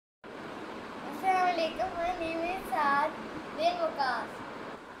Assalamualaikum. My name is Saad Arham.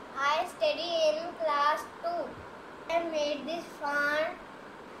 I study in class 2. I made this farm.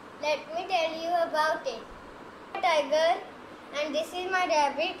 Let me tell you about it. A tiger, and this is my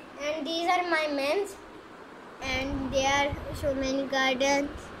rabbit, and these are my mens, and there are so many gardens,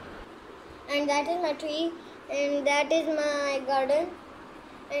 and that is my tree, and that is my garden,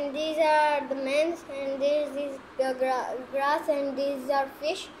 and these are the mens, and this is the grass, and these are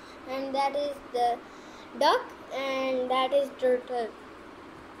fish, and that is the duck, and that is turtle.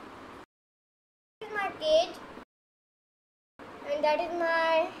 This is my cage, and that is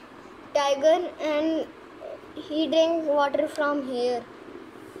my tiger, and he drinks water from here.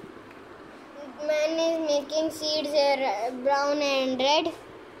 Man is making seeds brown and red,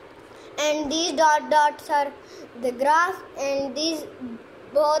 and these dots are the grass, and these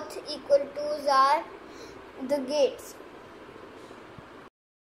both equal twos are the gates.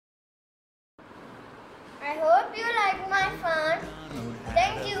 I hope you like my farm.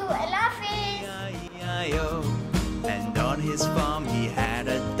 Thank you. Allah Hafiz. And on his farm he had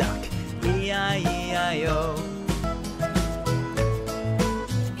a duck. E-I-E-I-O.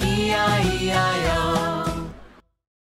 E-I-E-I-O.